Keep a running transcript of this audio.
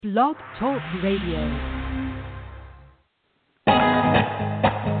Blog Talk Radio.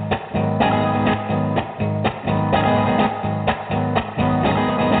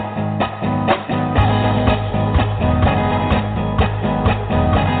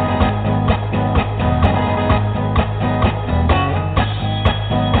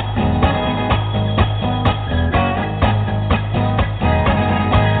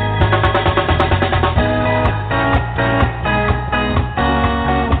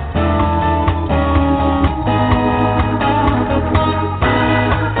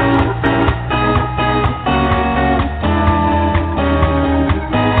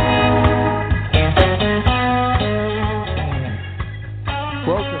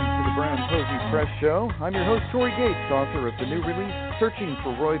 I'm your host, Tory, author of the new release, Searching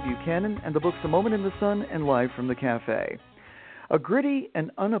for Roy Buchanan, and the books A Moment in the Sun and Live from the Cafe. A gritty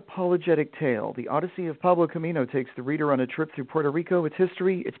and unapologetic tale, the Odyssey of Pablo Camino takes the reader on a trip through Puerto Rico, its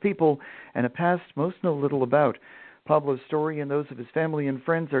history, its people, and a past most know little about. Pablo's story and those of his family and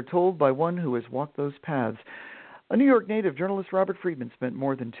friends are told by one who has walked those paths. A New York native, journalist Robert Friedman spent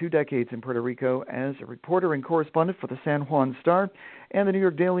more than 2 decades in Puerto Rico as a reporter and correspondent for the San Juan Star and the New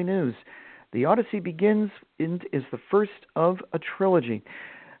York Daily News. The Odyssey Begins is the first of a trilogy.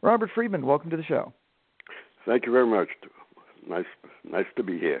 Robert Friedman, welcome to the show. Thank you very much. Nice to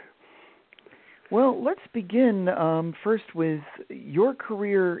be here. Well, let's begin first with your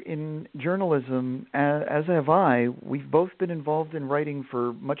career in journalism, as have I. We've both been involved in writing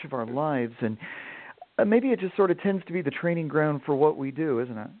for much of our lives, and maybe it just sort of tends to be the training ground for what we do,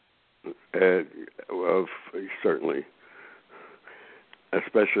 isn't it? Well, certainly.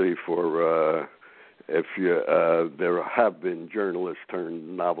 Especially for if you there have been journalists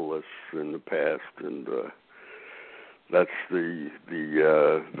turned novelists in the past, and that's the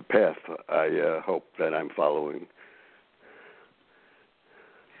path I hope that I'm following.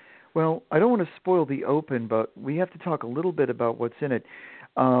 Well, I don't want to spoil the open, but we have to talk a little bit about what's in it.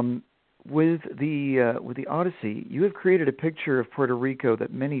 With the Odyssey, you have created a picture of Puerto Rico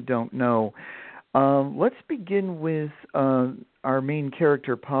that many don't know. Let's begin with our main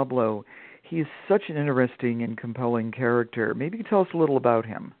character, Pablo. He is such an interesting and compelling character. Maybe you can tell us a little about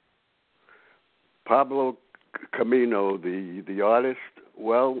him. Pablo Camino, the artist.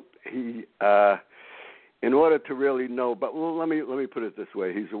 Well, he, in order to really know, but let me put it this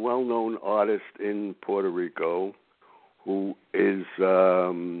way: he's a well-known artist in Puerto Rico who is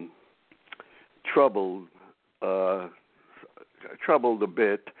troubled a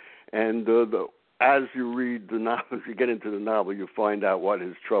bit, and as you read the novel, as you get into the novel, you find out what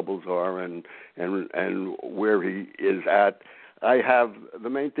his troubles are and where he is at. The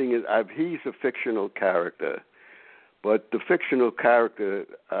main thing is he's a fictional character, but the fictional character,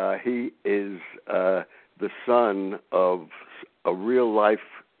 he is the son of a real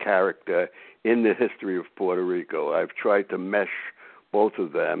life character in the history of Puerto Rico. I've tried to mesh both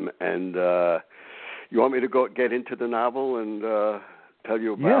of them, and you want me to get into the novel and tell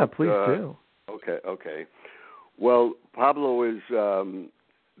you about? Yeah, please do. Okay. Well, Pablo is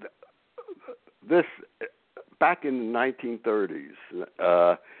this. Back in the 1930s,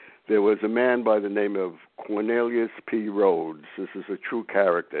 there was a man by the name of Cornelius P. Rhodes. This is a true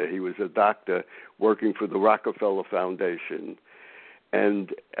character. He was a doctor working for the Rockefeller Foundation,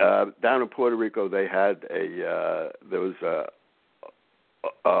 and down in Puerto Rico, they had there was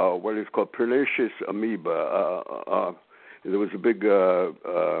what is called pernicious amoeba. There was a big, a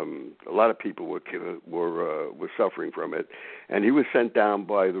lot of people were suffering from it, and he was sent down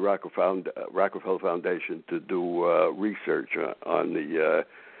by the Rockefeller Foundation to do research on the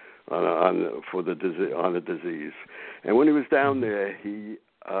disease. And when he was down there, he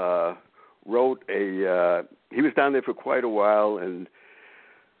wrote he was down there for quite a while, and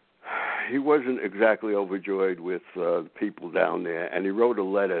he wasn't exactly overjoyed with people down there, and he wrote a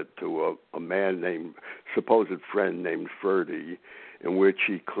letter to a man supposed friend named Ferdy, in which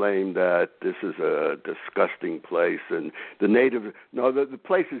he claimed that this is a disgusting place, and the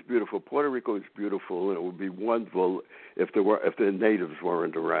place is beautiful. Puerto Rico is beautiful, and it would be wonderful if the natives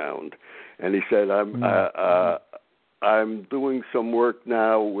weren't around. And he said, I'm doing some work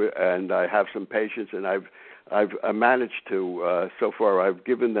now, and I have some patients, and I've managed to so far. I've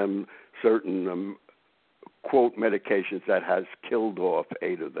given them certain quote medications that has killed off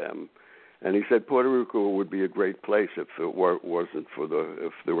 8 of them. And he said Puerto Rico would be a great place if there were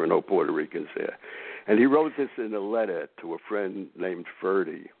no Puerto Ricans there. And he wrote this in a letter to a friend named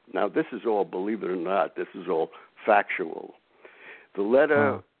Ferdy. Now, this is all, believe it or not, this is all factual. The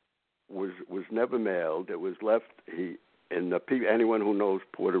letter was never mailed. It was left. Anyone who knows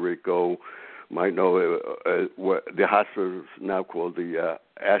Puerto Rico might know what the hospital is now called the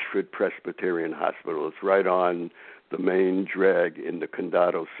Ashford Presbyterian Hospital. It's right on the main drag in the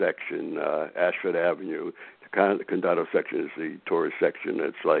Condado section, Ashford Avenue. The Condado section is the tourist section.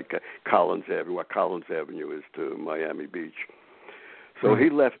 It's like Collins Avenue, what Collins Avenue is to Miami Beach. So he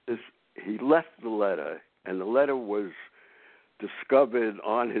left the letter, and the letter was discovered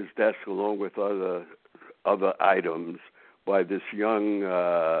on his desk along with other items by this young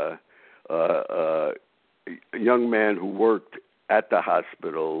man who worked at the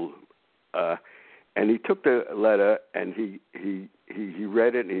hospital, and he took the letter and he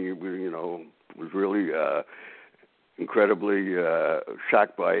read it, and he was really incredibly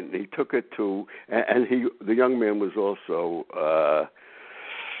shocked by it, and he took it to, and the young man was also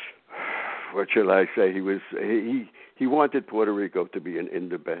what should I say? He wanted Puerto Rico to be an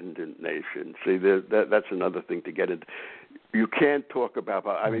independent nation. See, that's another thing to get into. You can't talk about.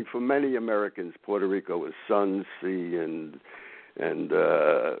 I mean, for many Americans, Puerto Rico is sun, sea, and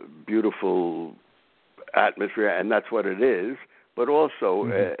beautiful atmosphere, and that's what it is. But also,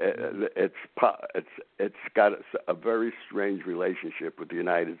 it's got a very strange relationship with the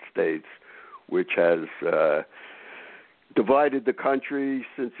United States, which has divided the country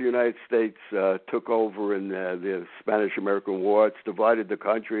since the United States took over in the Spanish-American War. It's divided the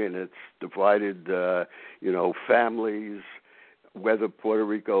country, and it's divided, families. Whether Puerto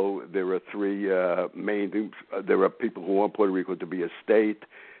Rico, there are three main things. There are people who want Puerto Rico to be a state.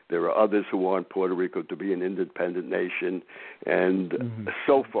 There are others who want Puerto Rico to be an independent nation. And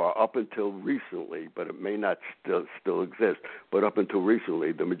so far, up until recently, but it may not still exist, but up until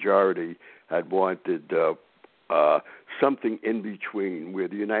recently, the majority had wanted something in between, where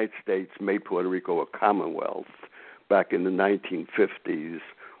the United States made Puerto Rico a commonwealth back in the 1950s,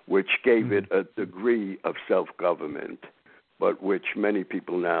 which gave it a degree of self-government, but which many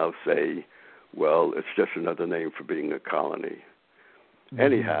people now say, well, it's just another name for being a colony.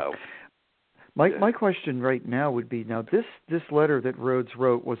 Anyhow. My question right now would be, now this letter that Rhodes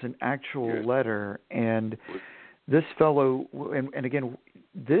wrote was an actual letter, and this fellow, and again,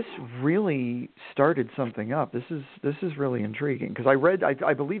 this really started something up. This is really intriguing, because I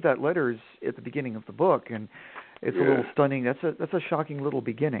believe that letter is at the beginning of the book, and it's a little stunning. That's a shocking little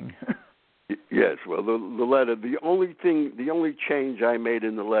beginning. Yes, well, the letter. The only change I made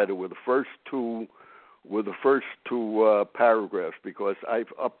in the letter were the first two paragraphs, because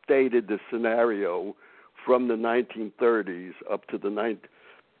I've updated the scenario from the 1930s up to the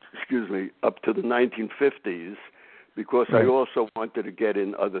 1950s, because I also wanted to get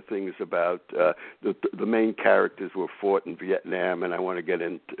in other things about the main characters were fought in Vietnam, and I wanted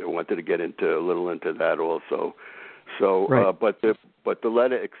to get into a little into that also. So, but the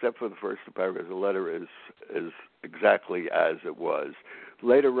letter, except for the first two paragraphs, the letter is exactly as it was.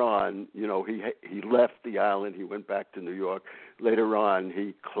 Later on, he left the island. He went back to New York. Later on,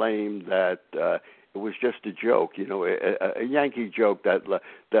 he claimed that it was just a joke, a Yankee joke that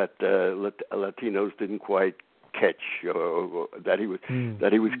Latinos didn't quite catch, or that he was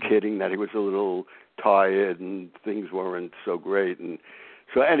kidding, that he was a little tired and things weren't so great. And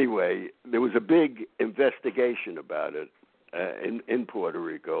so anyway, there was a big investigation about it in Puerto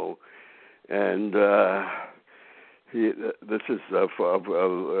Rico, and this is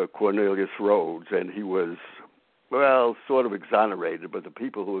for Cornelius Rhodes, and he was, sort of exonerated, but the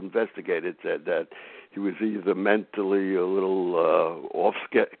people who investigated said that he was either mentally a little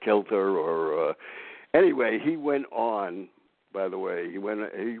off-kilter or... Anyway, he went on, by the way. He went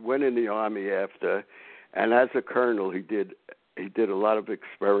in the Army after, and as a colonel, he did a lot of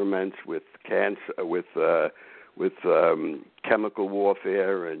experiments with cancer, with chemical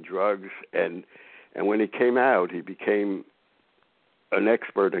warfare and drugs, and when he came out, he became an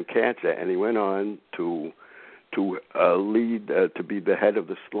expert in cancer, and he went on to lead to be the head of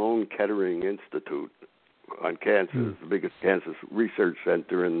the Sloan Kettering Institute on cancer, the biggest cancer research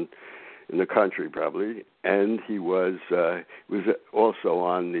center in the country, probably. And he was also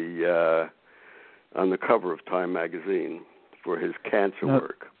on the cover of Time magazine for his cancer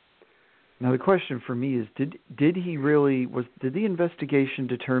work. Now the question for me is, did the investigation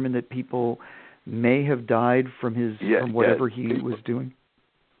determine that people may have died from whatever he was doing?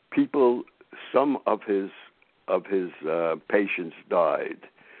 Some of his patients died.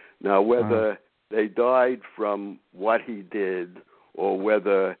 Now, whether they died from what he did or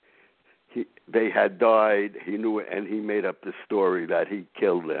whether they had died, he knew it, and he made up the story that he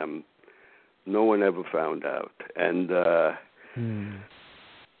killed them. No one ever found out, and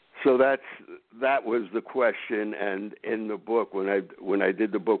so that was the question. And in the book, when I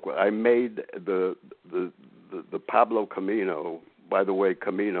did the book, I made the Pablo Camino by the way,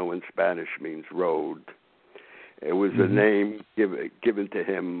 Camino in Spanish means road. It was a name given to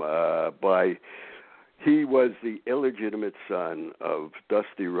him by. He was the illegitimate son of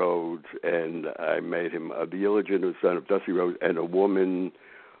Dusty Rhodes, and I made him the illegitimate son of Dusty Rhodes and a woman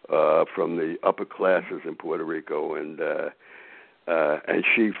from the upper classes in Puerto Rico, and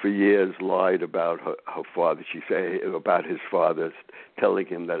she for years lied about her father. She said about his father, telling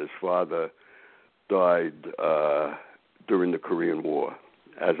him that his father died during the Korean War.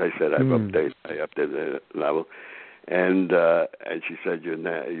 As I said, I updated the novel, and she said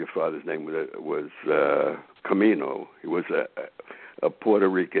your father's name was Camino. He was a Puerto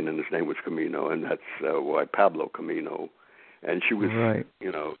Rican, and his name was Camino, and that's why Pablo Camino. And she was,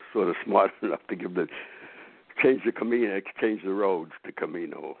 sort of smart enough to change the roads to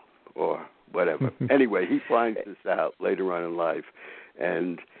Camino or whatever. Anyway, he finds this out later on in life,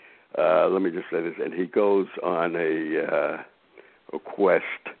 and let me just say this: and he goes on a quest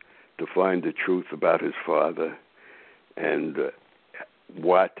to find the truth about his father, and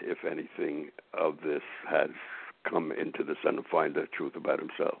what, if anything, of this has come into the sun to find the truth about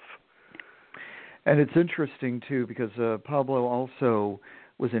himself. And it's interesting too because Pablo also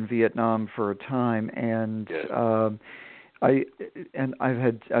was in Vietnam for a time, and I've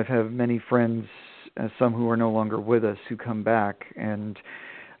had many friends, some who are no longer with us, who come back, and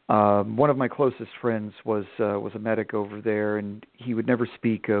one of my closest friends was a medic over there, and he would never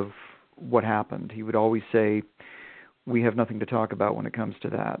speak of what happened. He would always say, "We have nothing to talk about when it comes to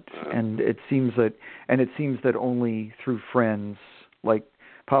that." And it seems that only through friends like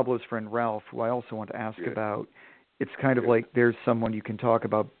Pablo's friend Ralph, who I also want to ask about, it's kind of like there's someone you can talk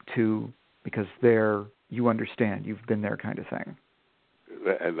about too, because you understand, you've been there, kind of thing.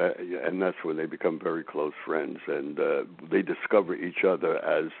 And that's when they become very close friends, and they discover each other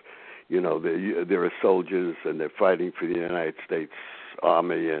as, they're soldiers and they're fighting for the United States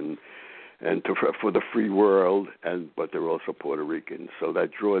Army and for the free world, but they're also Puerto Ricans, so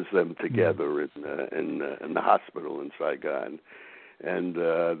that draws them together in the hospital in Saigon. And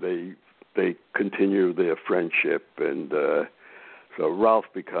they continue their friendship, and so Ralph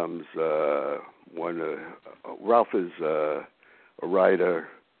becomes Ralph is a writer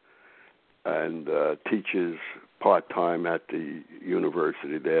and teaches part-time at the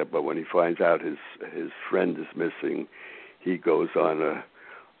university there, but when he finds out his friend is missing, he goes on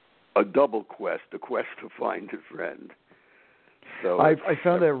a double quest, a quest to find his friend. So I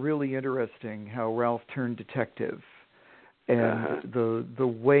found that really interesting, how Ralph turned detective. And the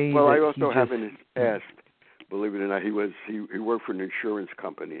way well, that I also he have in his past, believe it or not, he worked for an insurance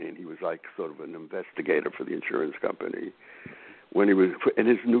company, and he was like sort of an investigator for the insurance company when he was in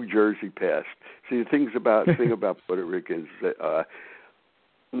his New Jersey past. See, the thing about Puerto Ricans,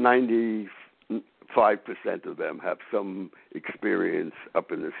 95% of them have some experience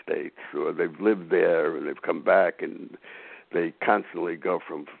up in the States, or they've lived there and they've come back, and they constantly go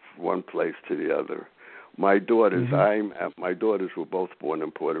from one place to the other. My daughters, my daughters were both born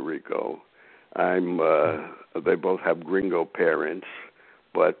in Puerto Rico. They both have gringo parents,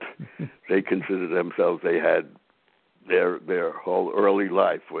 but they consider themselves, they had their whole early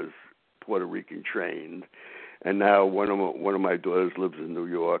life was Puerto Rican trained, and now one of my daughters lives in New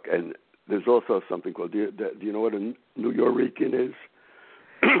York. And there's also something called. Do you know what a New Yorican is?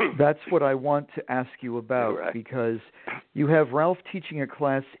 That's what I want to ask you about, because you have Ralph teaching a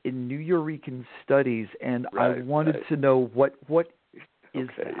class in New Yorican studies, and I wanted to know what is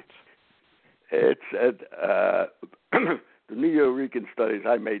that. It's the New Yorican studies.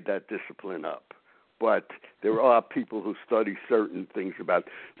 I made that discipline up, but there are people who study certain things about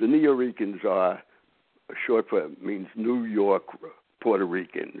the New Yoricans. Are short for means New York Puerto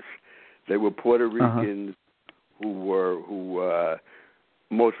Ricans. They were Puerto Ricans who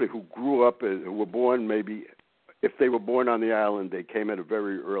mostly who grew up, who were born maybe, if they were born on the island, they came at a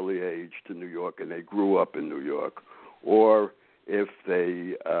very early age to New York and they grew up in New York. Or if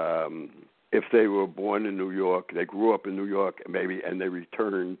they were born in New York, they grew up in New York maybe, and they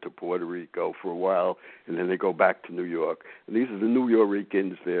returned to Puerto Rico for a while, and then they go back to New York. And these are the New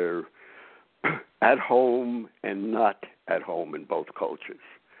Yoricans. They're at home and not at home in both cultures,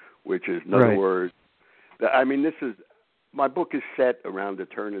 which is, in other words, I mean, my book is set around the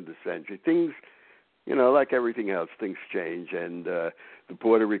turn of the century. Things, like everything else, things change, and the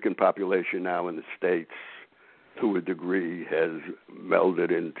Puerto Rican population now in the States, to a degree, has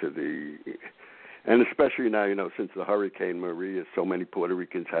melded into and especially now, since the Hurricane Maria, so many Puerto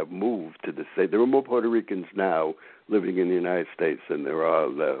Ricans have moved to the state. There are more Puerto Ricans now living in the United States than there are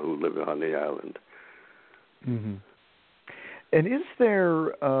who live on the island. Mm-hmm. And is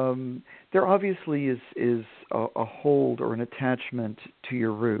there there obviously is a hold or an attachment to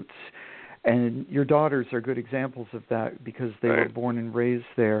your roots, and your daughters are good examples of that because they were born and raised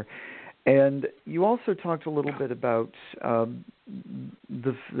there. And you also talked a little bit about the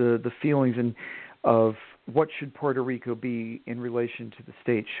feelings of what should Puerto Rico be in relation to the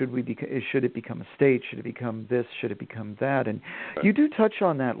state. Should it become a state? Should it become this? Should it become that? And you do touch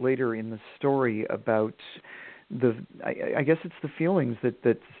on that later in the story about I guess it's the feelings that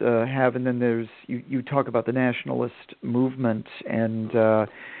have, and then there's you talk about the nationalist movement, and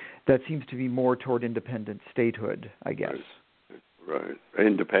that seems to be more toward independent statehood, I guess. Right.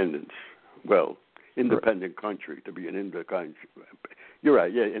 Independence. Well, independent country, to be an independent country. You're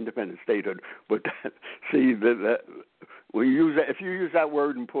right. Yeah, independent statehood. But see that when you use that, if you use that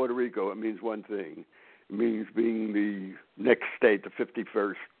word in Puerto Rico, it means one thing. It means being the next state, the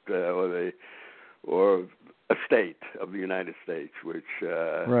 51st, or a state of the United States, which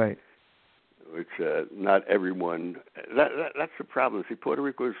right. Which not everyone. That's the problem. See, Puerto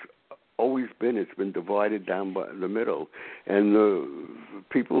Rico's always been. It's been divided down by the middle, and the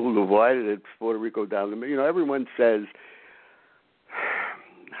people who divided it, Puerto Rico down the middle. Everyone says,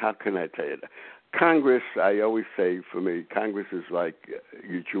 how can I tell you that? Congress, I always say, for me, Congress is like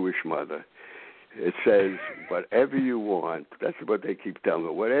your Jewish mother. It says whatever you want. That's what they keep telling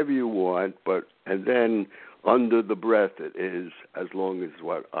me. Whatever you want, and then under the breath it is as long as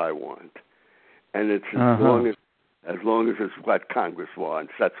what I want, and it's as long as it's what Congress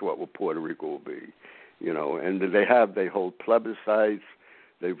wants. That's what Puerto Rico will be, And they hold plebiscites.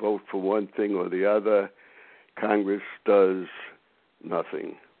 They vote for one thing or the other. Congress does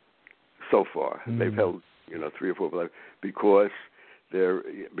nothing so far. They've held 3 or 4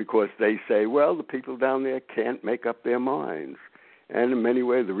 because they say, well, the people down there can't make up their minds. And in many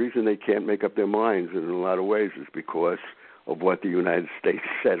ways, the reason they can't make up their minds in a lot of ways is because of what the United States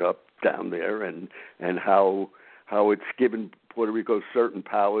set up down there and how it's given Puerto Rico certain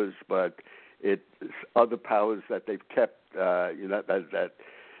powers, but it's other powers that they've kept,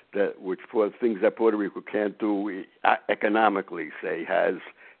 which for things that Puerto Rico can't do economically, say, has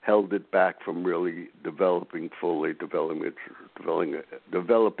held it back from really developing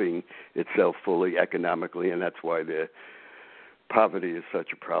itself fully economically, and that's why the poverty is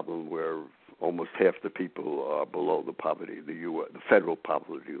such a problem, where almost half the people are below the federal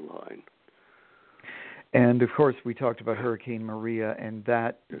poverty line. And of course, we talked about Hurricane Maria, and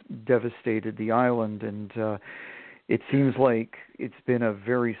that devastated the island, and it seems like it's been a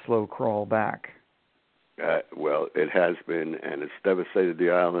very slow crawl back. Well, it has been, and it's devastated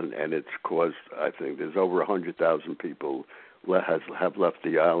the island, and it's caused, I think, there's over 100,000 people have left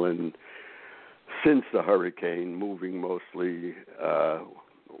the island since the hurricane, moving mostly.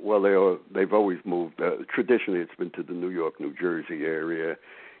 They've always moved. Traditionally, it's been to the New York, New Jersey area,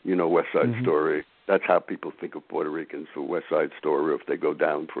 West Side Story. That's how people think of Puerto Ricans, for West Side Story, if they go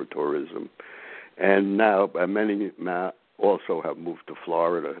down for tourism. And now many also have moved to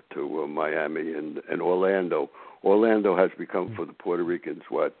Florida, to Miami and Orlando. Orlando has become for the Puerto Ricans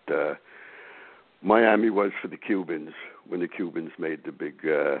what Miami was for the Cubans when the Cubans made the big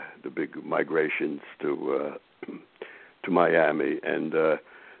migrations to Miami, and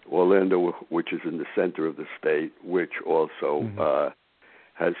Orlando, which is in the center of the state, which also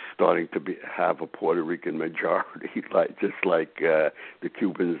has starting to have a Puerto Rican majority, just like the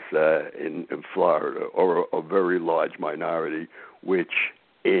Cubans in Florida, or a very large minority, which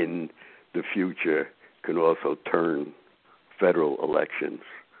in the future can also turn federal elections,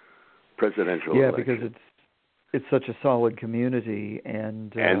 presidential elections. Yeah, because it's such a solid community,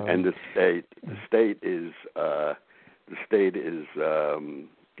 and the state is how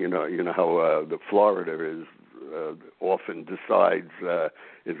the Florida is. Often decides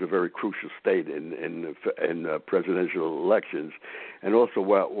is a very crucial state in presidential elections, and also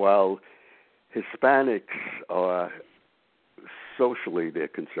while Hispanics are socially they're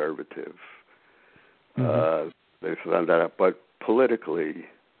conservative, they found that out, but politically,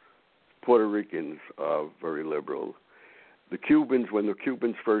 Puerto Ricans are very liberal. The Cubans, when the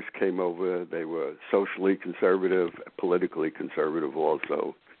Cubans first came over, they were socially conservative, politically conservative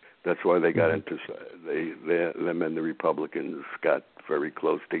also. That's why they got into them and the Republicans got very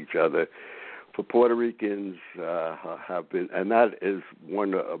close to each other. For Puerto Ricans have been, and that is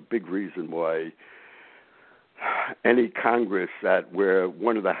a big reason why any Congress where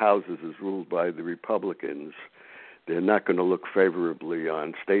one of the houses is ruled by the Republicans, they're not going to look favorably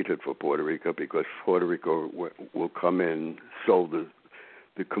on statehood for Puerto Rico, because Puerto Rico will come in. So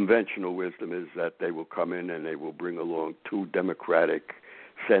the conventional wisdom is that they will come in and they will bring along 2 Democratic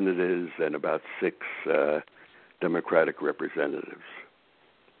senators and about 6 Democratic representatives.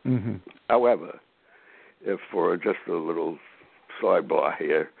 Mm-hmm. However, if for just a little sidebar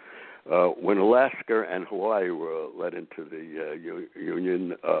here, when Alaska and Hawaii were let into the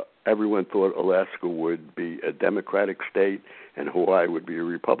Union, everyone thought Alaska would be a Democratic state and Hawaii would be a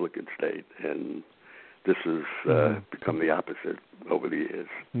Republican state. And this has become the opposite over the years.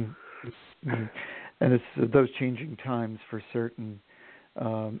 Mm-hmm. And it's those changing times for certain.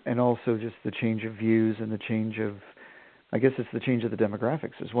 And also just the change of views and the change of, I guess it's the change of the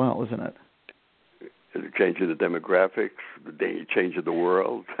demographics as well, isn't it? The change of the demographics, the change of the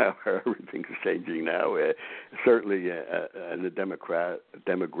world, how everything's changing now. Certainly, and the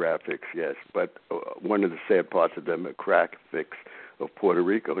demographics, yes. But one of the sad parts of demographics of Puerto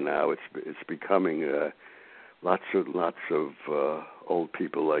Rico now, it's becoming lots of old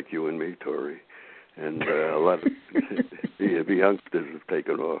people like you and me, Tory, and a lot of the youngsters have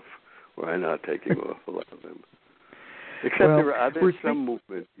taken off. Or are not taking off, a lot of them. Except there's some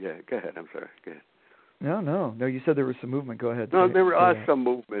movement. Yeah, go ahead. I'm sorry. Go ahead. No. You said there was some movement. Go ahead. No, there are some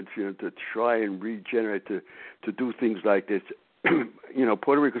movements, to try and regenerate, to do things like this.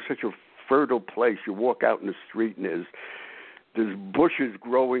 Puerto Rico is such a fertile place. You walk out in the street and there's bushes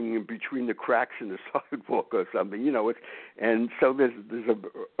growing in between the cracks in the sidewalk or something. And so there's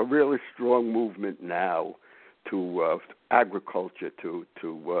a really strong movement now to agriculture, to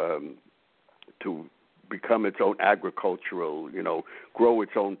become its own agricultural, grow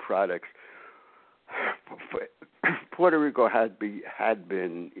its own products. Puerto Rico had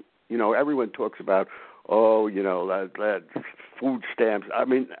been, everyone talks about, that food stamps. I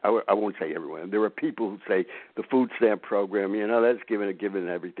mean, I won't say everyone. There are people who say the food stamp program, that's giving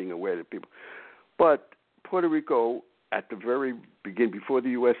everything away to people. But Puerto Rico, at the very beginning, before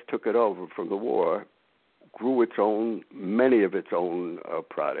the U.S. took it over from the war, grew many of its own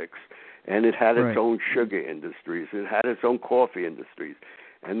products, and it had its own sugar industries. It had its own coffee industries.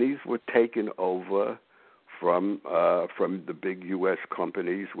 And these were taken over from the big U.S.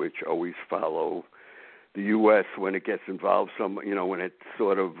 companies, which always follow the U.S. when it gets involved. When it's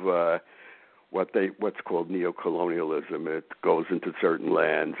sort of what's called neocolonialism. It goes into certain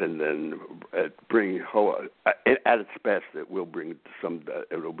lands and then at its best, it will bring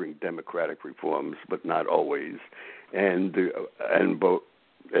democratic reforms, but not always. And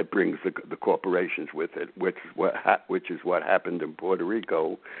it brings the corporations with it, which is what happened in Puerto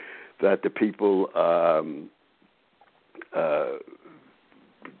Rico, that the people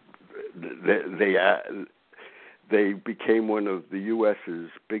they became one of the U.S.'s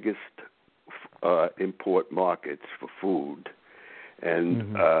biggest import markets for food,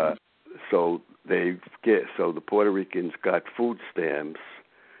 and so the Puerto Ricans got food stamps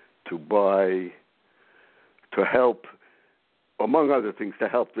to help. Among other things, to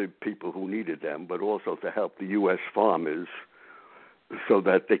help the people who needed them, but also to help the U.S. farmers so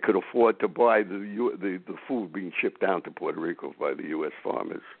that they could afford to buy the food being shipped down to Puerto Rico by the U.S.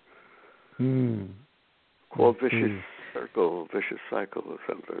 farmers. Called vicious cycle or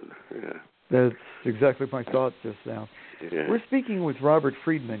something. Yeah. That's exactly my thoughts just now. Yeah. We're speaking with Robert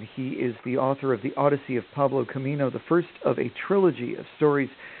Friedman. He is the author of The Odyssey of Pablo Camino, the first of a trilogy of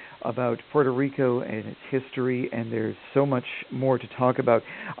stories about Puerto Rico and its history, and there's so much more to talk about.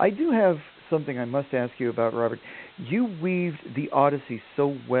 I do have something I must ask you about, Robert. You weaved the Odyssey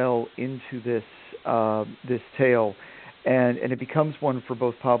so well into this tale, and it becomes one for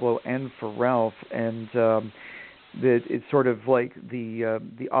both Pablo and for Ralph, and it's sort of like the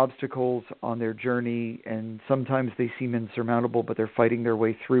obstacles on their journey, and sometimes they seem insurmountable, but they're fighting their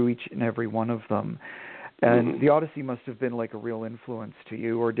way through each and every one of them. And the Odyssey must have been like a real influence to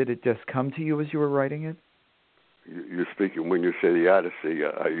you, or did it just come to you as you were writing it? You're speaking, when you say the Odyssey,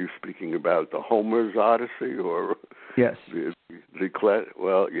 are you speaking about the Homer's Odyssey, or yes,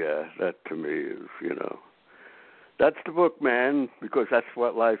 well, yeah, that to me is, that's the book, man, because that's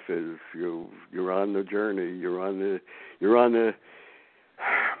what life is. You're on the journey.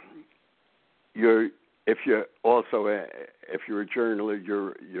 If you're a journalist,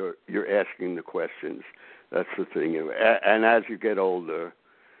 you're asking the questions. That's the thing. And as you get older,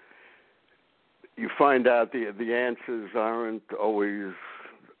 you find out the answers aren't always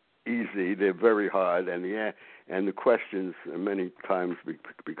easy. They're very hard, and the questions many times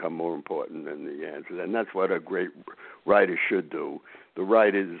become more important than the answers. And that's what a great writer should do. The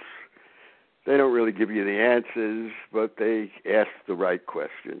writers, they don't really give you the answers, but they ask the right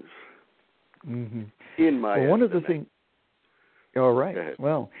questions. Mm-hmm. In my well, one of the things. All right.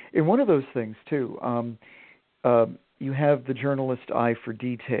 Well, in one of those things too, you have the journalist eye for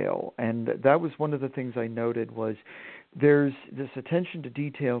detail, and that was one of the things I noted was there's this attention to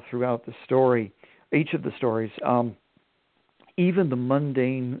detail throughout the story each of the stories, even the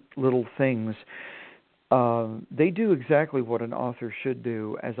mundane little things, they do exactly what an author should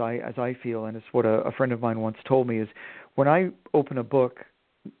do, as I feel, and it's what a friend of mine once told me, is when I open a book,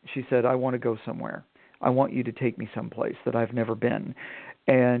 she said, I want to go somewhere. I want you to take me someplace that I've never been.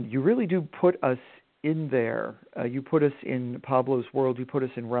 And you really do put us in there. You put us in Pablo's world, you put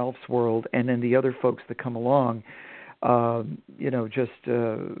us in Ralph's world, and then the other folks that come along, just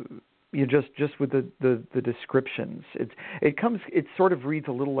with the descriptions. It sort of reads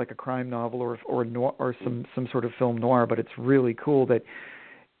a little like a crime novel or noir, or some sort of film noir, but it's really cool that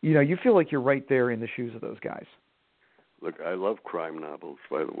you feel like you're right there in the shoes of those guys. Look, I love crime novels,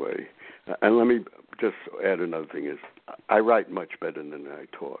 by the way. And let me just add another thing is I write much better than I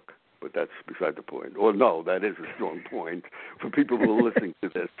talk, but that's beside the point. Or no, that is a strong point. For people who are listening to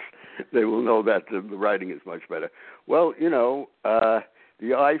this, they will know that the writing is much better. Well,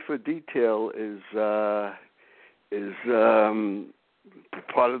 the eye for detail is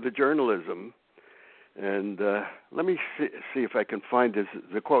part of the journalism. And let me see if I can find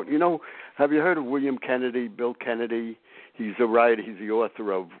the quote. Have you heard of William Kennedy, Bill Kennedy? He's a writer. He's the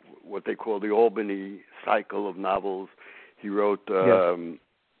author of what they call the Albany cycle of novels. He wrote the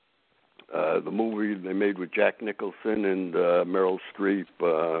movie they made with Jack Nicholson and Meryl Streep.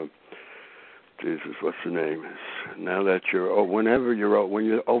 Jesus, what's the name? Now that when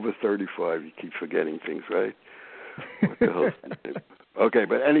you're over 35, you keep forgetting things, right? What the hell's the name? Okay,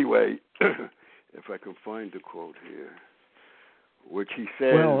 but anyway, if I can find the quote here, which he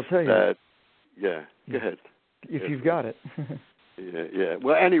says I'll tell you. that, go ahead. If you've got it. Yeah.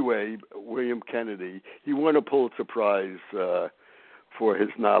 Well, anyway, William Kennedy, he won a Pulitzer Prize for his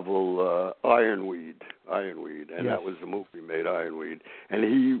novel Ironweed, and that was the movie made, Ironweed. And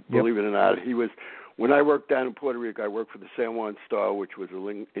he, believe it or not, when I worked down in Puerto Rico, I worked for the San Juan Star, which was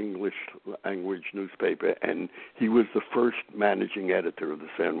an English language newspaper, and he was the first managing editor of the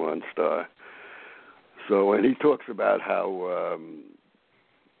San Juan Star. So, and he talks about how,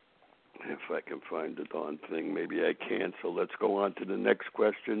 if I can find the darn thing, maybe I can't, so let's go on to the next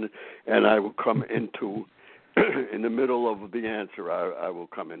question, and I will come into, in the middle of the answer, I will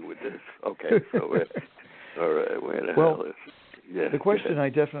come in with this. Okay, so, all right, where the hell is it? The question I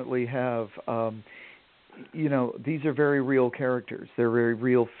definitely have, these are very real characters. They're very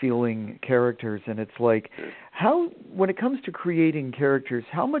real feeling characters, and it's like, when it comes to creating characters,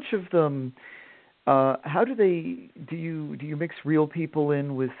 how much of them, do you mix real people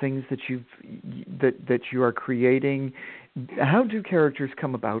in with things that you are creating? How do characters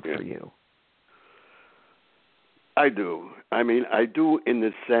come about for you? I do. I mean, I do in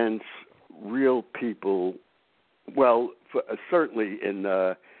the sense real people. Well, certainly in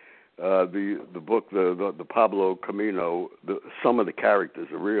the book, the Pablo Camino, some of the characters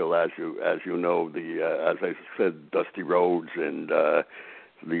are real, as you know. As I said, Dusty Rhodes and the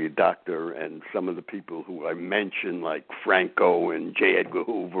doctor, and some of the people who I mentioned, like Franco and J. Edgar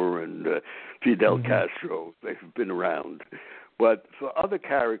Hoover and Fidel Castro, they've been around. But for other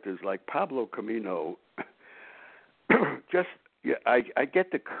characters like Pablo Camino, I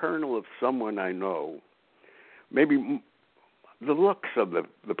get the kernel of someone I know. Maybe the looks of the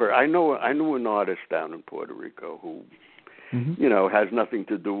person. I knew an artist down in Puerto Rico who, has nothing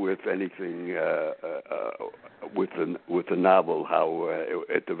to do with anything with the novel, how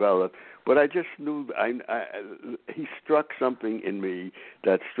it developed. But I just knew he struck something in me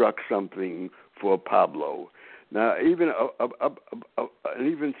that struck something for Pablo. Now, even an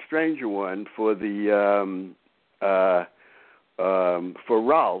even stranger one for for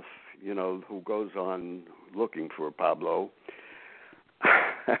Ralph, who goes on looking for Pablo.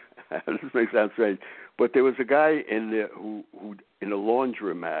 This may sound strange, but there was a guy in there who in a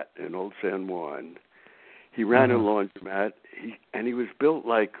laundromat in Old San Juan. He ran a laundromat, and he was built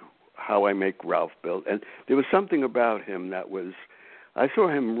like how I make Ralph built. And there was something about him that was, I saw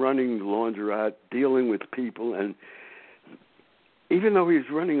him running the laundromat, dealing with people, and even though he was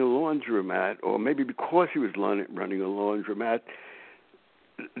running a laundromat, or maybe because he was running a laundromat,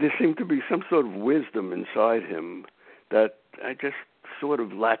 there seemed to be some sort of wisdom inside him that I just sort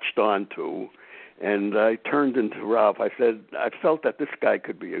of latched onto, and I turned into Ralph. I said, I felt that this guy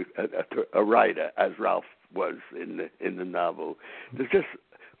could be a writer, as Ralph was in the novel. There's just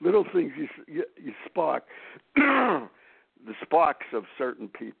little things you spark. The sparks of certain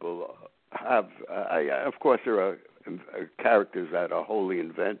people have, of course, there are characters that are wholly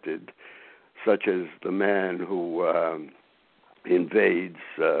invented, such as the man who invades,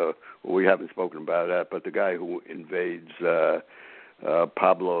 we haven't spoken about that, but the guy who invades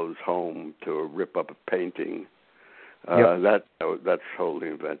Pablo's home to rip up a painting. That's wholly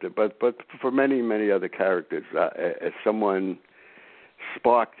invented. But for many other characters, as someone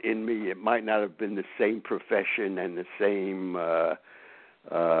sparked in me, it might not have been the same profession and the same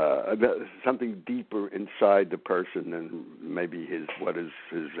something deeper inside the person than maybe his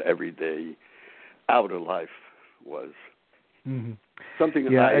everyday outer life was. Mm-hmm. Something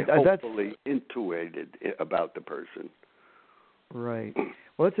that I hopefully intuited about the person. Right.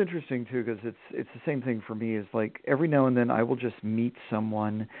 Well, it's interesting too, because it's the same thing for me. Is like every now and then I will just meet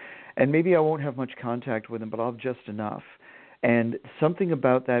someone, and maybe I won't have much contact with them, but I'll have just enough. And something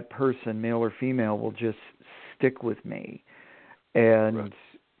about that person, male or female, will just stick with me. And right.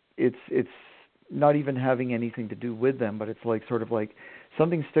 it's not even having anything to do with them, but it's like sort of like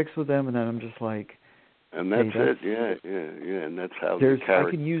something sticks with them, and then I'm just like, and that's it. Yeah, and that's how the character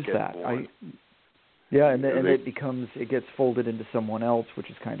I can use that. Born. And it gets folded into someone else, which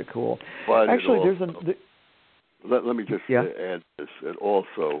is kind of cool. But actually, let me just add this. It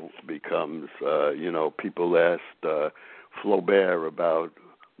also becomes, people asked Flaubert about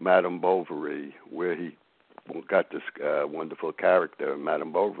Madame Bovary, where he got this wonderful character,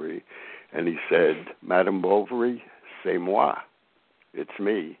 Madame Bovary, and he said, "Madame Bovary, c'est moi. It's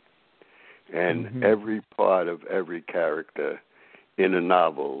me." And every part of every character in a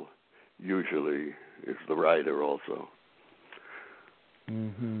novel usually is the writer also.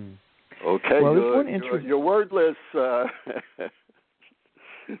 Mm-hmm. Okay, well, you're wordless,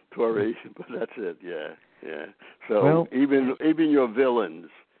 Tory, but that's it. Yeah. So even your villains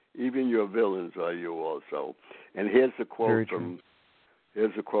are you also. And here's a quote from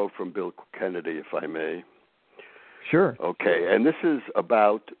Bill Kennedy, if I may. Sure. Okay, and this is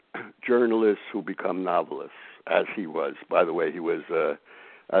about journalists who become novelists, as he was. By the way, he was,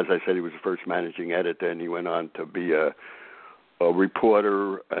 as I said, he was the first managing editor, and he went on to be a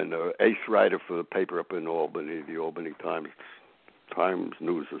reporter and an ace writer for the paper up in Albany, the Albany Times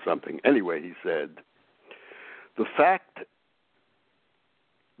News or something. Anyway, he said, the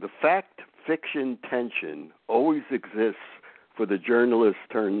fact-fiction tension always exists for the journalist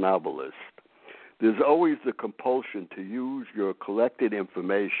turned novelist. There's always the compulsion to use your collected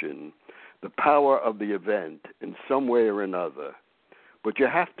information, the power of the event, in some way or another. But you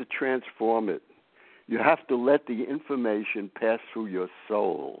have to transform it. You have to let the information pass through your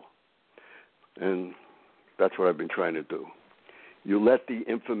soul. And that's what I've been trying to do. You let the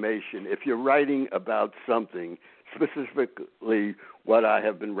information, if you're writing about something, specifically what I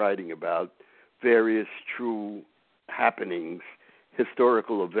have been writing about, various true happenings,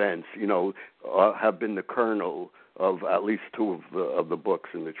 historical events, have been the kernel of at least two of the books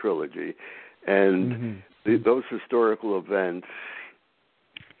in the trilogy. And those historical events,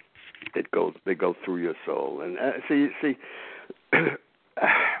 they go through your soul. And see,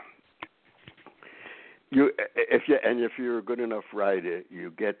 if you're a good enough writer,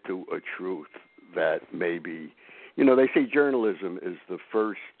 you get to a truth that maybe, they say journalism is the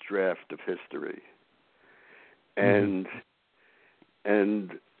first draft of history. And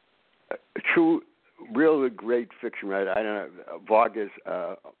true, really great fiction writer. I don't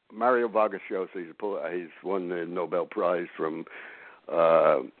know, Mario Vargas Llosa. He's won the Nobel Prize from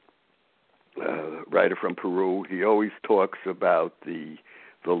writer from Peru. He always talks about the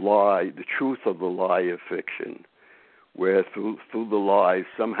lie, the truth of the lie of fiction, where through the lie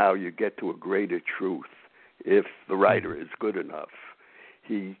somehow you get to a greater truth. If the writer is good enough,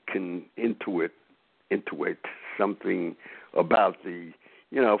 he can intuit something about the,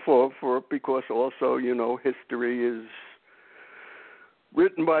 because also, history is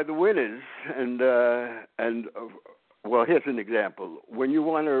written by the winners. And well, here's an example. When you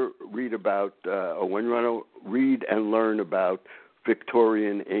want to read about, or when you want to read and learn about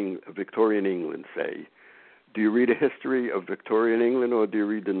Victorian England, say, do you read a history of Victorian England or do you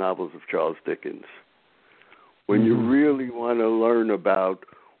read the novels of Charles Dickens? When you really want to learn about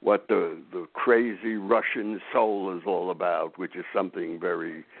what the crazy Russian soul is all about, which is something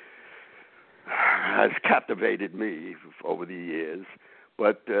has captivated me over the years.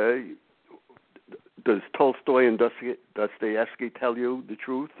 But does Tolstoy and Dostoevsky tell you the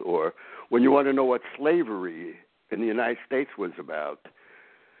truth? Or when you want to know what slavery in the United States was about,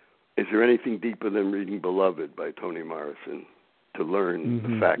 is there anything deeper than reading Beloved by Toni Morrison to learn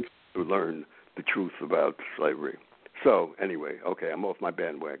the facts, to learn the truth about slavery? So anyway, okay, I'm off my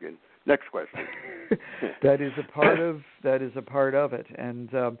bandwagon. Next question. That is a part of it,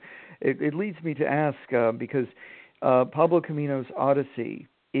 and it leads me to ask because Pablo Camino's Odyssey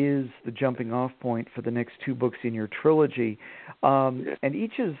is the jumping off point for the next two books in your trilogy. And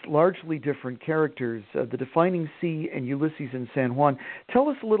each is largely different characters, The Defining Sea and Ulysses in San Juan. Tell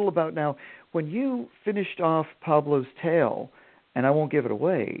us a little about now, when you finished off Pablo's tale, and I won't give it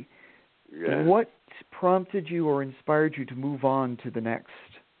away, what prompted you or inspired you to move on to the next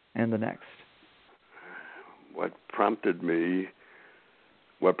and the next? What prompted me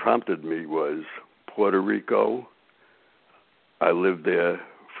was Puerto Rico. I lived there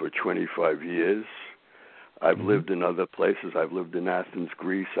for 25 years. I've lived in other places. I've lived in Athens,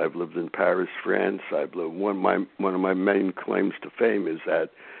 Greece. I've lived in Paris, France. One of my main claims to fame is that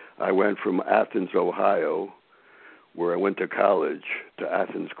I went from Athens, Ohio, where I went to college, to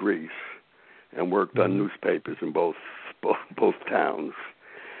Athens, Greece, and worked on newspapers in both towns.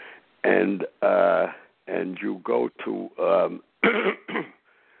 And you go to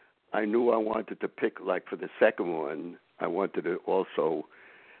I knew I wanted to pick, like for the second one, I wanted to also,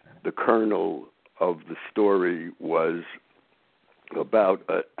 the kernel of the story was about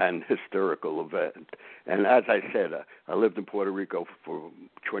an historical event. And as I said, I lived in Puerto Rico for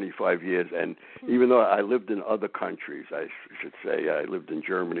 25 years, and even though I lived in other countries, I should say, I lived in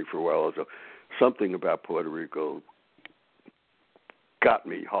Germany for a while also, something about Puerto Rico got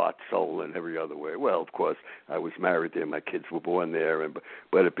me heart, soul, and every other way. Well, of course, I was married there, my kids were born there,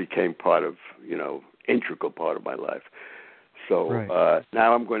 but it became part of, integral part of my life. So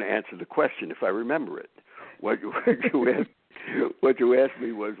now I'm going to answer the question if I remember it. What you asked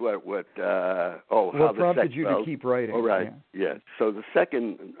me was what prompted you to keep writing? Oh, right, yeah. So the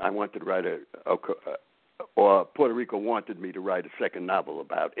second, I wanted to write or Puerto Rico wanted me to write a second novel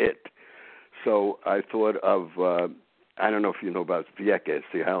about it. So I thought of, I don't know if you know about Vieques,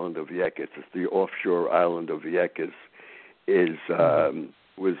 the island of Vieques. It's the offshore island of Vieques.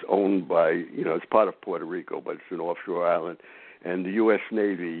 Was owned by, it's part of Puerto Rico, but it's an offshore island. And the U.S.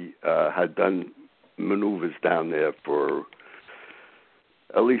 Navy had done maneuvers down there for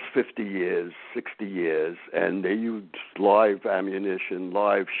at least 50 years, 60 years, and they used live ammunition,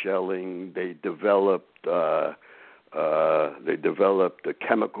 live shelling. They developed the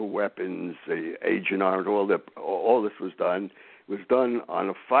chemical weapons, the Agent Orange. All this was done. It was done on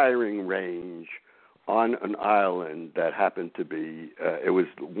a firing range on an island that happened to be. It was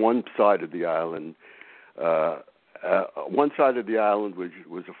one side of the island. One side of the island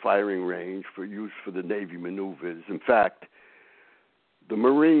was a firing range for use for the Navy maneuvers. In fact, the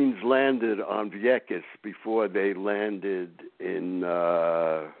Marines landed on Vieques before they landed in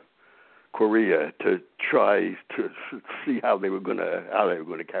Korea to try to see how they were going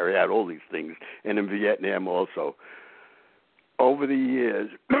to carry out all these things, and in Vietnam also. Over the years,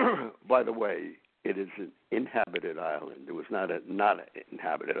 by the way, it is an inhabited island. It was not an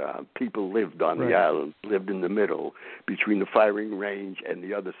inhabited island. People lived on the island, lived in the middle between the firing range and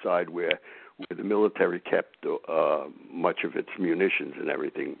the other side where the military kept much of its munitions and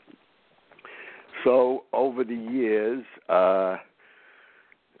everything. So over the years,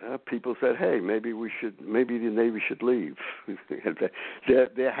 people said, "Hey, maybe the Navy should leave."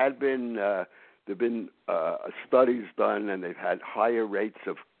 There had been studies done, and they've had higher rates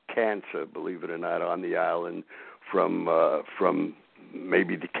of cancer, believe it or not, on the island from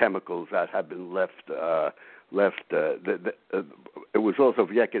maybe the chemicals that have been left. It was also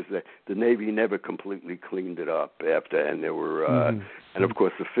Vieques that the Navy never completely cleaned it up after, and there were and of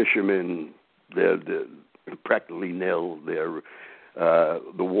course the fishermen, they're practically nil. The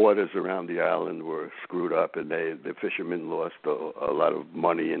waters around the island were screwed up, and the fishermen lost a lot of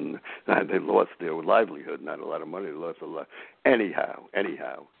money, and they lost their livelihood. Not a lot of money, they lost a lot. Anyhow,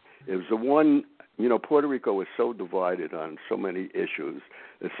 it was the one. Puerto Rico was so divided on so many issues,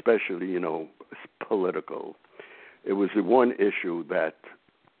 especially political. It was the one issue that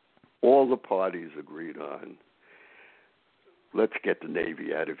all the parties agreed on. Let's get the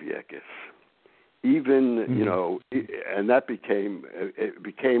Navy out of Vieques. Even and that became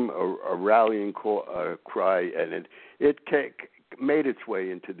a rallying cry, and it made its way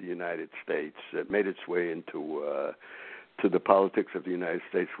into the United States. It made its way into to the politics of the United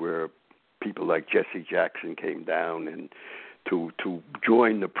States, where people like Jesse Jackson came down and to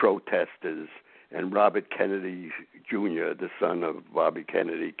join the protesters, and Robert Kennedy Jr., the son of Bobby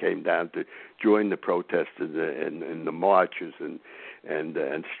Kennedy, came down to join the protesters in the marches, and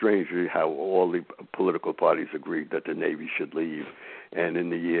strangely how all the political parties agreed that the Navy should leave. And in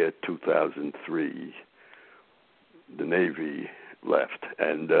the year 2003, the Navy left.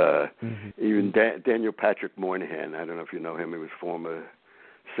 And even Daniel Patrick Moynihan, I don't know if you know him, he was former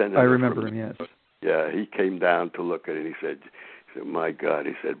senator. I remember him, yes. Yeah, he came down to look at it, and he said, my God,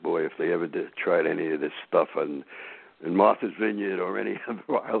 he said, boy, if they ever tried any of this stuff on in Martha's Vineyard or any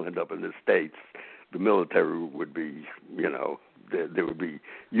other island up in the States, the military would be, there would be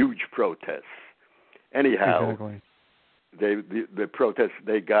huge protests. Anyhow, exactly. the protests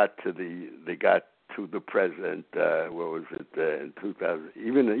they got to the president. What was it in 2000?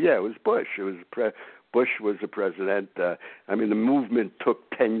 It was Bush. Bush was the president. The movement took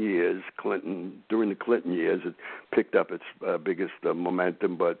 10 years. During the Clinton years, it picked up its biggest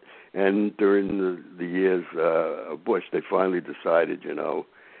momentum. And during the years of Bush, they finally decided,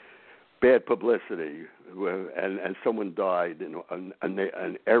 bad publicity, and someone died.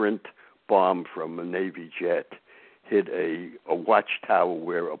 An errant bomb from a Navy jet hit a watchtower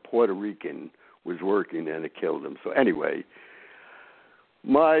where a Puerto Rican was working, and it killed him. So anyway,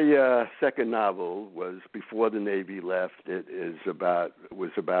 my second novel was before the Navy left. It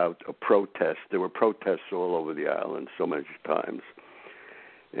was about a protest. There were protests all over the island so many times,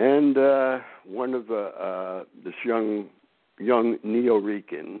 and one of this young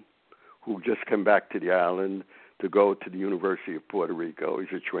Neo-Rican who just came back to the island to go to the University of Puerto Rico. He's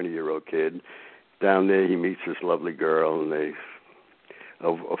a 20-year-old kid. Down there, he meets this lovely girl, and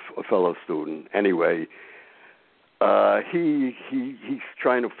a fellow student. Anyway, he's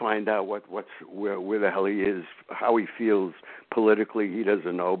trying to find out where the hell he is, how he feels politically. He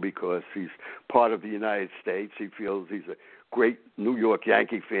doesn't know because he's part of the United States. He feels he's a great New York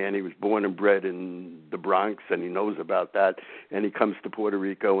Yankee fan. He was born and bred in the Bronx, and he knows about that. And he comes to Puerto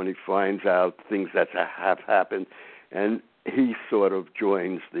Rico, and he finds out things that have happened, and he sort of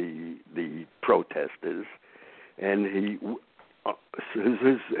joins the protesters. And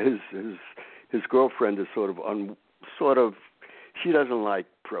his girlfriend is sort of she doesn't like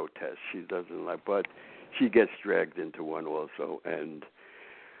protests. But she gets dragged into one also. And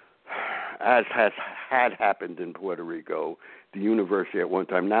as had happened in Puerto Rico, the university at one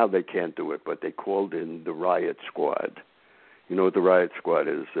time, now they can't do it, but they called in the riot squad. You know what the riot squad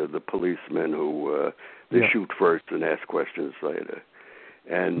is? The policemen who they shoot first and ask questions later.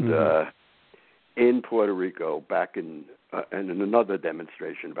 And in Puerto Rico, back in another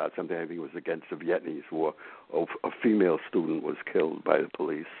demonstration about something, I think it was against the Vietnamese War, a female student was killed by the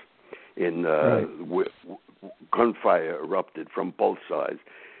police. Gunfire erupted from both sides.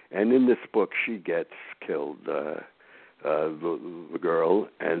 And in this book, she gets killed, the girl,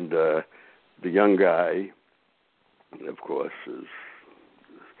 and the young guy, of course, is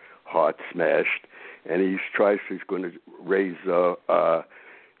heart smashed, and he's going to raise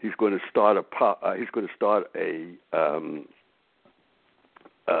he's going to start a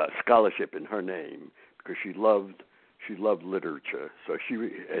scholarship in her name because she loved literature. So she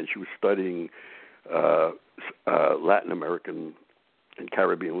was studying Latin American and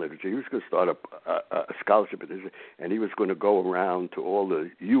Caribbean literature. He was going to start a scholarship, and he was going to go around to all the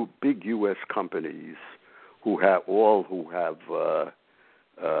big U.S. companies who have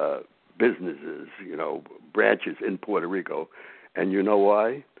businesses, branches in Puerto Rico. And you know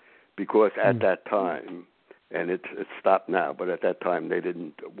why? Because at that time, and it's stopped now, but at that time they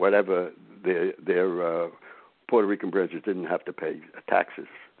didn't, whatever their Puerto Rican branches didn't have to pay taxes.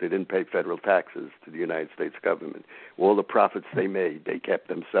 They didn't pay federal taxes to the United States government. All the profits they made, they kept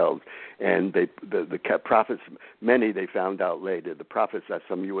themselves. And the profits, many they found out later, the profits that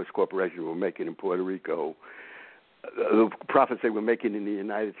some U.S. corporations were making in Puerto Rico, the profits they were making in the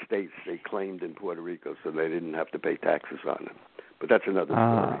United States, they claimed in Puerto Rico, so they didn't have to pay taxes on them. But that's another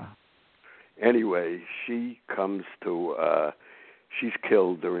story. Anyway, she comes to, she's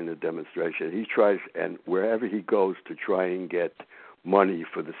killed during the demonstration. He tries, and wherever he goes to try and get money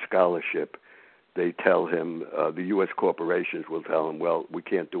for the scholarship, they tell him, the U.S. corporations will tell him, well, we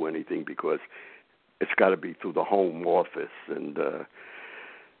can't do anything because it's got to be through the home office. And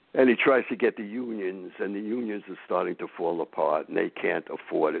he tries to get the unions, and the unions are starting to fall apart, and they can't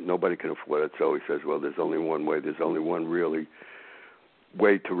afford it. Nobody can afford it. So he says, well, there's only one way. There's only one really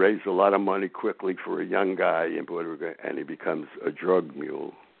way to raise a lot of money quickly for a young guy in Puerto Rico, and he becomes a drug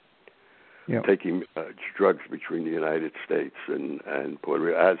mule, taking drugs between the United States and Puerto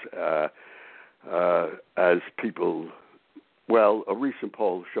Rico. As people, well, a recent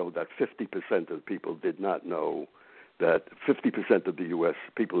poll showed that 50% of people did not know that 50% of the U.S.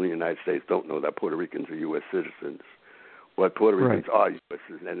 people in the United States don't know that Puerto Ricans are U.S. citizens. But Puerto Ricans are U.S.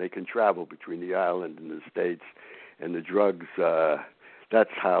 citizens, and they can travel between the island and the States. And the drugs, that's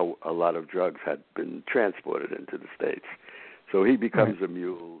how a lot of drugs had been transported into the States. So he becomes a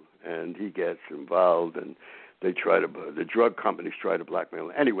mule, and he gets involved, and the drug companies try to blackmail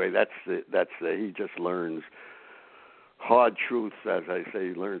him. Anyway, he just learns hard truths, as I say.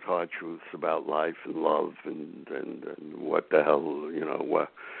 He learns hard truths about life and love and what the hell,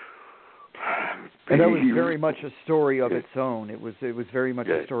 And that was very much a story of its own. It was very much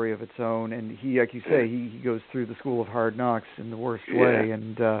a story of its own. And he, like you say, he goes through the school of hard knocks in the worst way.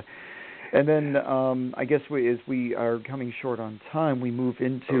 And then I guess as we are coming short on time, we move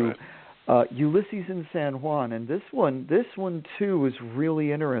into Ulysses in San Juan, and this one too is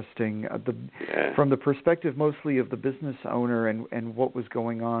really interesting. From the perspective mostly of the business owner and what was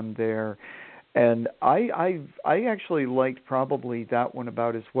going on there. And I actually liked probably that one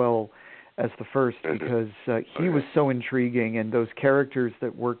about as well as the first, because he was so intriguing, and those characters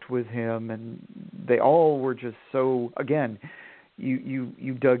that worked with him, and they all were just so, again,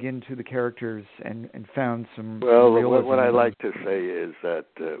 you dug into the characters and found some realism. What I like to say is that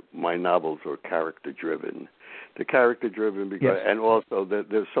my novels are character driven. The character driven because, and also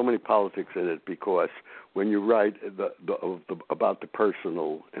there's so many politics in it, because when you write about the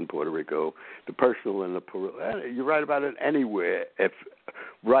personal in Puerto Rico, the personal and you write about it anywhere. If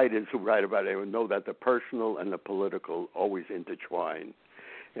writers who write about it know that the personal and the political always intertwine,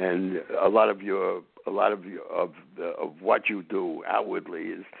 and a lot of what you do outwardly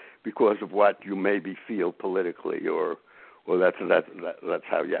is because of what you maybe feel politically, or that's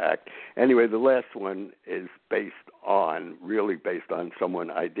how you act. Anyway, the last one is really based on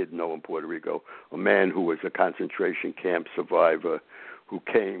someone I did know in Puerto Rico, a man who was a concentration camp survivor who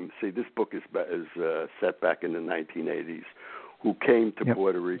came. See, this book is set back in the 1980s. Who came to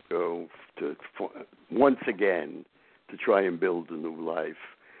Puerto Rico once again to try and build a new life,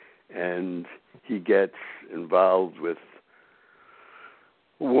 and he gets involved with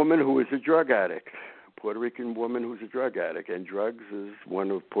a woman who is a drug addict. Puerto Rican woman who's a drug addict, and drugs is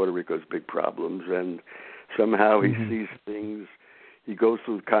one of Puerto Rico's big problems, and somehow he sees things. He goes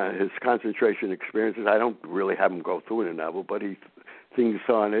through his concentration experiences. I don't really have him go through in a novel, but he thinks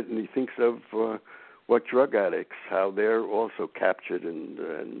on it, and he thinks of what drug addicts, how they're also captured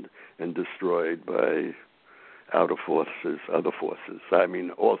and destroyed by other forces. I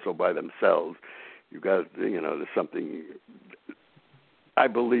mean, also by themselves. You got, there's something, I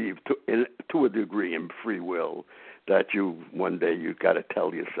believe, to a degree, in free will, that one day you got to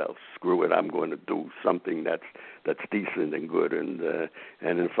tell yourself, screw it, I'm going to do something that's decent and good, and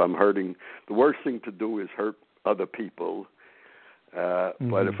if I'm hurting, the worst thing to do is hurt other people.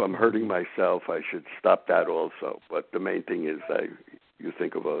 But if I'm hurting myself, I should stop that also. But the main thing is you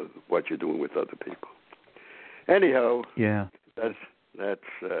think of what you're doing with other people. Anyhow, that's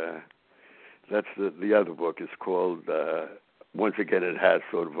the other book is called. Once again, it has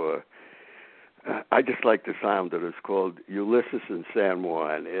sort of I just like the sound of it. It's called Ulysses in San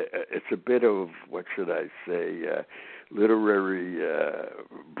Juan. It's a bit of, what should I say, literary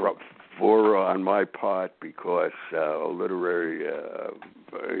bravura on my part, because literary,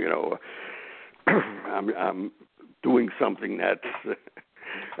 I'm doing something that's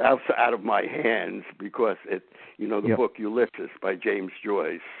out of my hands, because the book Ulysses by James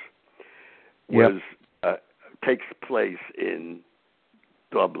Joyce takes place in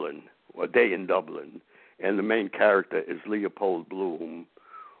Dublin, a day in Dublin, and the main character is Leopold Bloom,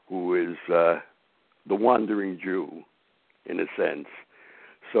 who is the wandering Jew, in a sense.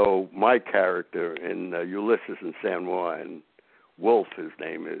 So my character in Ulysses in San Juan, Wolf, his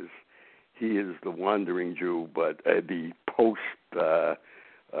name is, he is the wandering Jew, but the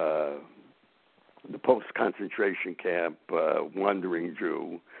post-concentration camp wandering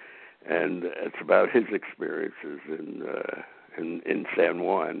Jew, and it's about his experiences in San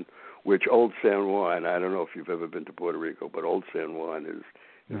Juan, which old San Juan, I don't know if you've ever been to Puerto Rico, but old San Juan is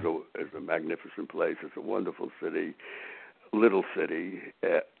a magnificent place. It's a wonderful city, little city.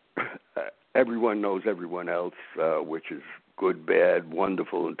 Everyone knows everyone else, which is good, bad,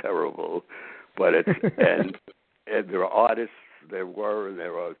 wonderful, and terrible. But and there are artists. There were, and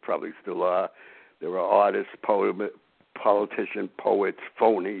there are, probably still are. There are artists, politicians, poets,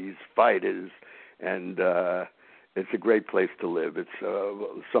 phonies, fighters, and it's a great place to live. It's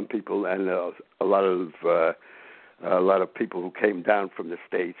some people, and a lot of people who came down from the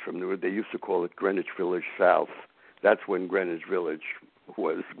States, they used to call it Greenwich Village South. That's when Greenwich Village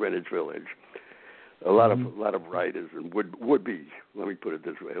was Greenwich Village. A lot of writers and would be, let me put it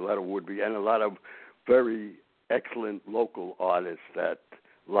this way, a lot of would be, and a lot of very excellent local artists that,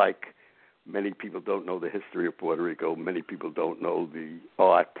 like, many people don't know the history of Puerto Rico. Many people don't know the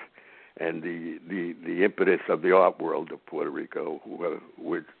art and the impetus of the art world of Puerto Rico.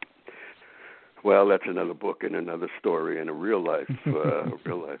 Well, that's another book and another story and a real life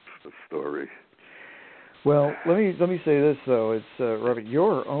story. Well, let me say this though: it's Robert,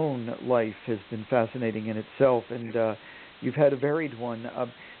 your own life has been fascinating in itself, and you've had a varied one.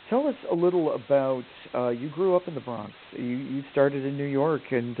 Tell us a little about. You grew up in the Bronx. You started in New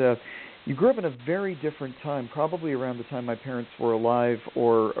York, and You grew up in a very different time, probably around the time my parents were alive,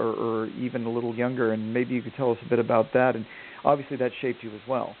 or even a little younger, and maybe you could tell us a bit about that, and obviously that shaped you as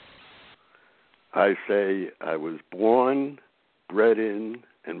well. I say I was born, bred in,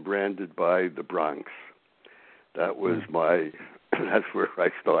 and branded by the Bronx. That was that's where I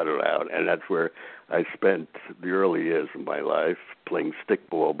started out, and that's where I spent the early years of my life, playing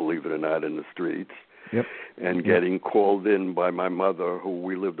stickball, believe it or not, in the streets. Yep. And getting called in by my mother, who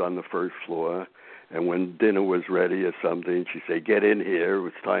we lived on the first floor, and when dinner was ready or something, she'd say, "Get in here,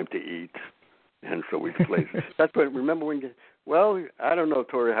 it's time to eat." And so we'd play. That's what, remember when well, I don't know,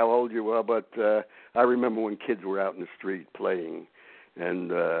 Tory, how old you are, but I remember when kids were out in the street playing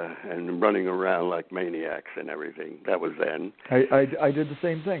and running around like maniacs and everything. That was then. I did the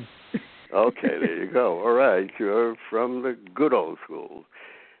same thing. Okay, there you go. All right, you're from the good old school.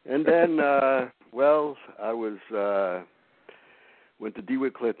 And then, I was went to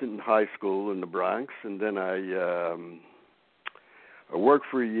DeWitt Clinton High School in the Bronx, and then I worked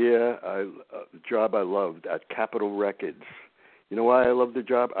for a year. A job I loved at Capitol Records. You know why I loved the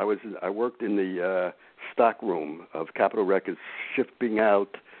job? I worked in the stock room of Capitol Records, shipping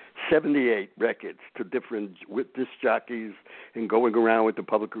out 78 records to different disc jockeys and going around with the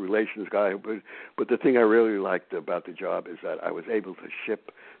public relations guy. But the thing I really liked about the job is that I was able to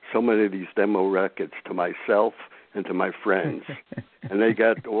ship so many of these demo records to myself and to my friends. And they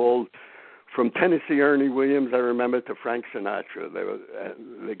got all, from Tennessee Ernie Williams, I remember, to Frank Sinatra.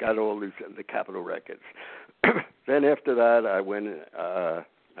 They got all these, the Capitol Records. Then after that, I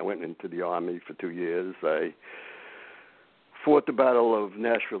went into the Army for 2 years. I fought the Battle of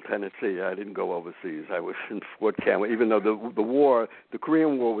Nashville, Tennessee. I didn't go overseas. I was in Fort Campbell, even though the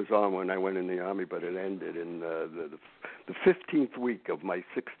Korean War was on when I went in the Army, but it ended in the 15th week of my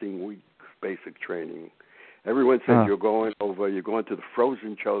 16-week basic training. Everyone said you're going to the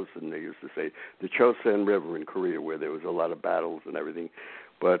frozen Chosin, they used to say, the Chosin River in Korea, where there was a lot of battles and everything.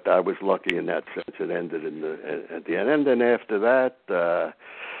 But I was lucky in that sense. It ended at the end. And then after that,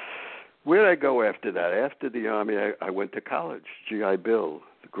 where did I go after that? After the Army, I went to college, GI Bill,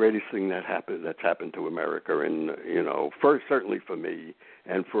 the greatest thing that's happened to America, and first certainly for me,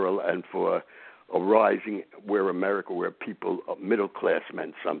 and for a rising where people, middle class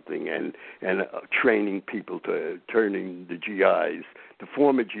meant something, and training people to turning the GIs, the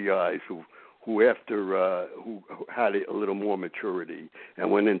former GIs who had a little more maturity and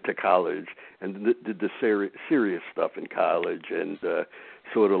went into college and did the serious stuff in college, and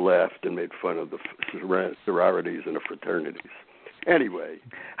sort of laughed and made fun of the sororities and the fraternities. Anyway.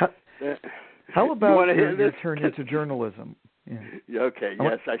 How about your turn into journalism? Yeah. Okay,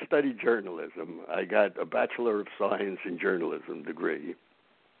 yes, I studied journalism. I got a Bachelor of Science in Journalism degree.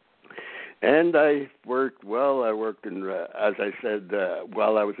 And I worked in, as I said,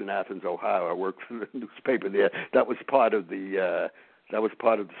 while I was in Athens, Ohio, I worked for the newspaper there. That was part of the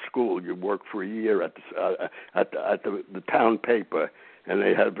school. You worked for a year at the town paper, and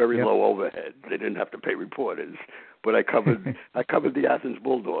they had very low overhead. They didn't have to pay reporters. But I covered the Athens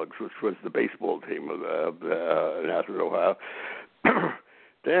Bulldogs, which was the baseball team of in Athens, Ohio.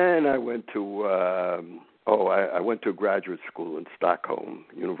 Then I went to I went to graduate school in Stockholm,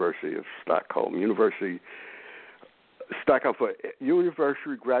 University of Stockholm, University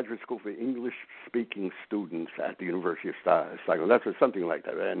Graduate School for English-speaking students at the University of Stockholm. That's something like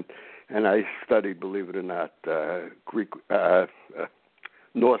that. And I studied, believe it or not, Greek,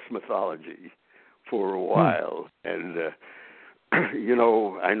 Norse mythology for a while. And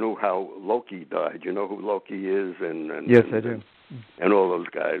I know how Loki died. You know who Loki is? Yes, I do. And all those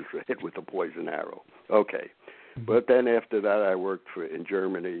guys were hit with a poison arrow. Okay. But then after that, I worked in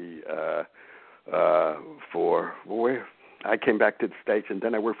Germany I came back to the States, and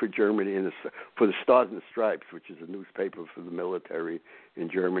then I worked for Germany for the Stars and Stripes, which is a newspaper for the military in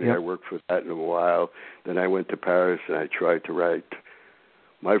Germany. Yep. I worked for that in a while. Then I went to Paris, and I tried to write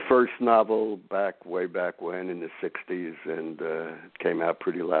my first novel way back when in the 60s, and it came out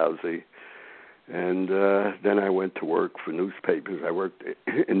pretty lousy. And then I went to work for newspapers. I worked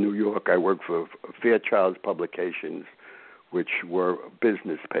in New York. I worked for Fairchild's Publications, which were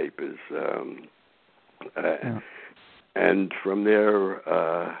business papers. And from there,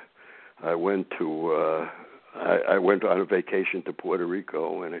 I went on a vacation to Puerto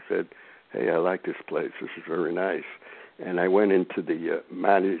Rico, and I said, "Hey, I like this place. This is very nice." And I went into the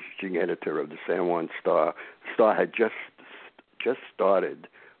managing editor of the San Juan Star. The Star had just started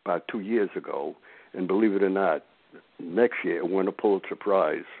about 2 years ago, and believe it or not, next year it won a Pulitzer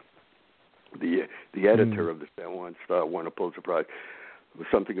Prize. The editor of the San Juan Star won a Pulitzer Prize. It was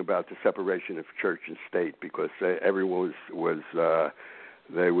something about the separation of church and state, because everyone was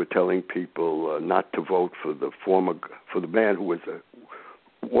they were telling people not to vote for the man who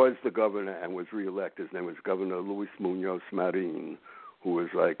was the governor and was reelected. His name was Governor Luis Munoz Marin, who was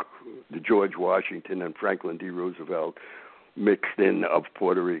like the George Washington and Franklin D. Roosevelt mixed in of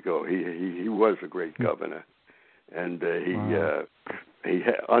Puerto Rico. He was a great governor, and he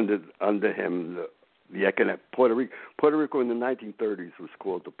had under him the economic Puerto Rico in the 1930s was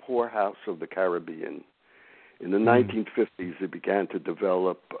called the poorhouse of the Caribbean. In the 1950s, it began to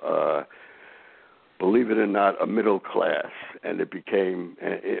develop, believe it or not, a middle class, and it became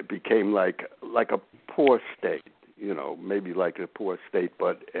like a poor state, maybe like a poor state,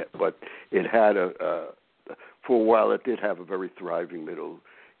 but it had for a while it did have a very thriving middle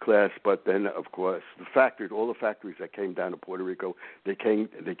class. But then, of course, all the factories that came down to Puerto Rico, they came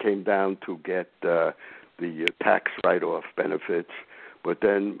down to get the tax write-off benefits, but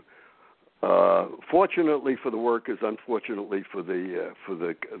then. Fortunately for the workers, unfortunately for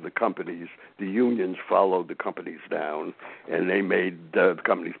the companies, the unions followed the companies down, and they made the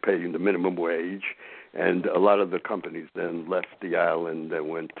companies paying the minimum wage, and a lot of the companies then left the island and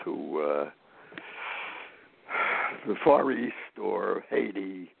went to the Far East or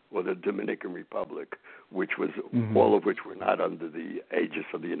Haiti or the Dominican Republic, which was all of which were not under the aegis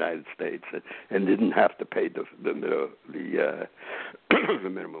of the United States and didn't have to pay the the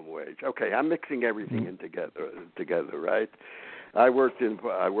minimum wage. Okay, I'm mixing everything in together, right? I worked in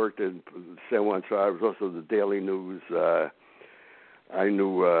San Juan Star. I was also the Daily News.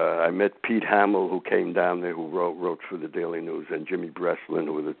 I met Pete Hamill, who came down there, who wrote for the Daily News, and Jimmy Breslin,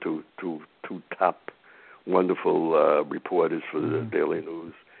 who were the two top wonderful reporters for the Daily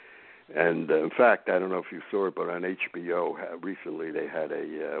News. And in fact, I don't know if you saw it, but on HBO recently they had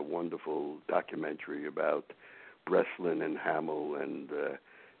a wonderful documentary about Breslin and Hamill and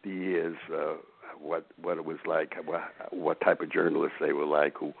the years, what it was like, what type of journalists they were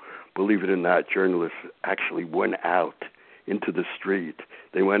like. Who, believe it or not, journalists actually went out into the street.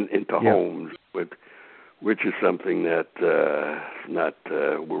 They went into homes, which is something that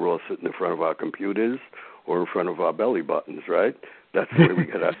we're all sitting in front of our computers or in front of our belly buttons, right? That's the way we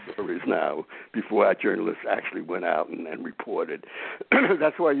get our stories now. Before our journalists actually went out and reported.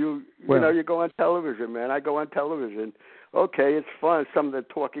 That's why you go on television, man. I go on television. Okay, it's fun. Some of the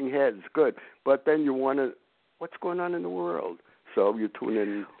talking heads, good. But then you want to, what's going on in the world? So you tune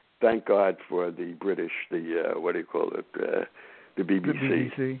in. Thank God for the British, what do you call it? The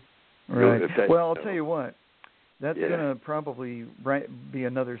BBC. The BBC. Right. Well, I'll tell you what. That's going to probably be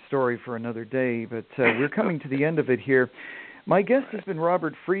another story for another day. But we're coming to the end of it here. My guest has been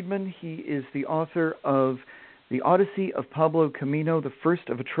Robert Friedman. He is the author of The Odyssey of Pablo Camino, the first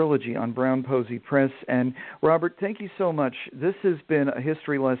of a trilogy on Brown Posey Press. And Robert, thank you so much. This has been a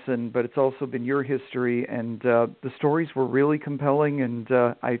history lesson, but it's also been your history, and the stories were really compelling, and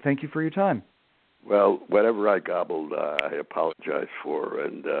I thank you for your time. Well, whatever I gobbled, I apologize for,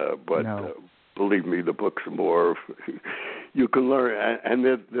 but believe me, the books are more you can learn, and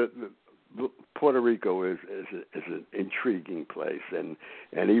Puerto Rico is an intriguing place, and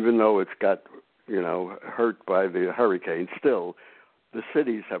even though it's got hurt by the hurricane, still the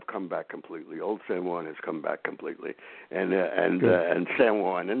cities have come back completely. Old San Juan has come back completely, and San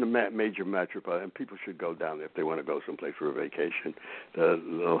Juan and the major metropolitan. People should go down there if they want to go someplace for a vacation.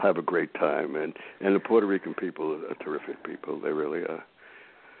 They'll have a great time, and the Puerto Rican people are terrific people. They really are.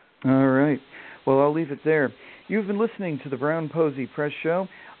 All right. Well, I'll leave it there. You've been listening to the Brown Posey Press Show.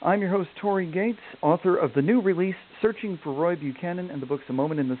 I'm your host, Tory Gates, author of the new release, Searching for Roy Buchanan, and the books A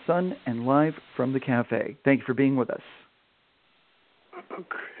Moment in the Sun and Live from the Cafe. Thank you for being with us. Okay.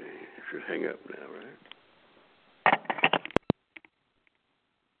 I should hang up now, right?